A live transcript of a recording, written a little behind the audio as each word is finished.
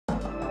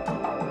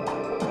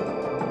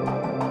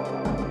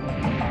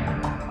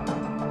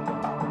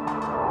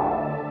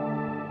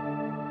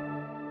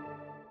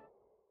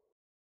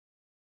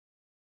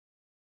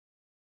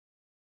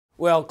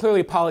Well,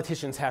 clearly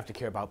politicians have to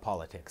care about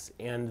politics.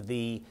 And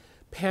the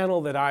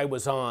panel that I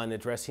was on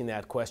addressing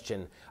that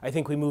question, I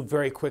think we moved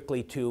very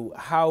quickly to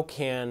how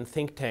can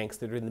think tanks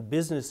that are in the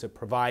business of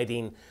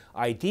providing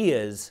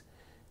ideas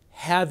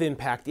have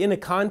impact in a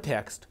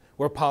context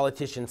where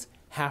politicians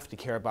have to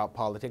care about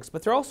politics,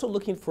 but they're also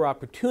looking for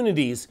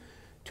opportunities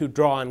to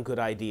draw on good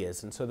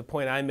ideas. And so the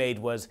point I made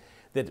was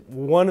that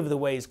one of the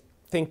ways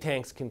think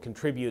tanks can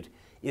contribute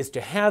is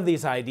to have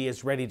these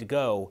ideas ready to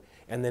go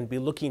and then be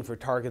looking for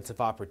targets of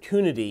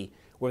opportunity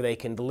where they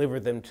can deliver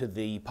them to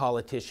the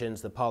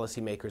politicians, the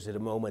policymakers at a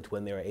moment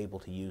when they're able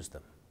to use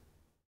them.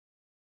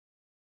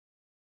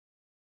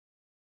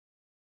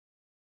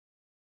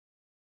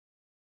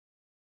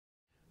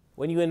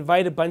 When you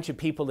invite a bunch of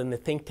people in the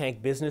think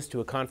tank business to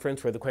a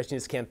conference where the question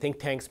is, can think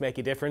tanks make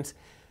a difference?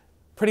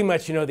 Pretty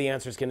much you know the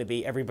answer is going to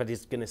be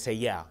everybody's going to say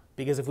yeah.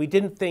 Because if we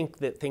didn't think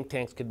that think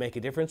tanks could make a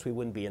difference, we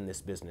wouldn't be in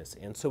this business.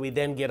 And so we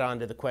then get on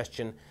to the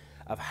question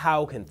of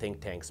how can think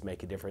tanks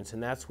make a difference?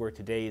 And that's where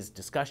today's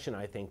discussion,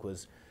 I think,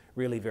 was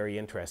really very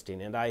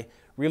interesting. And I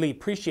really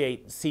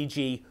appreciate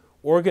CG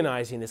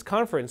organizing this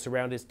conference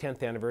around its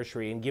 10th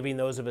anniversary and giving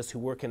those of us who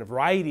work in a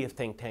variety of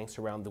think tanks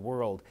around the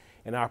world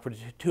an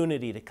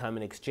opportunity to come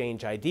and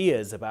exchange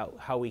ideas about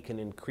how we can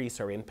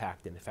increase our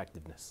impact and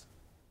effectiveness.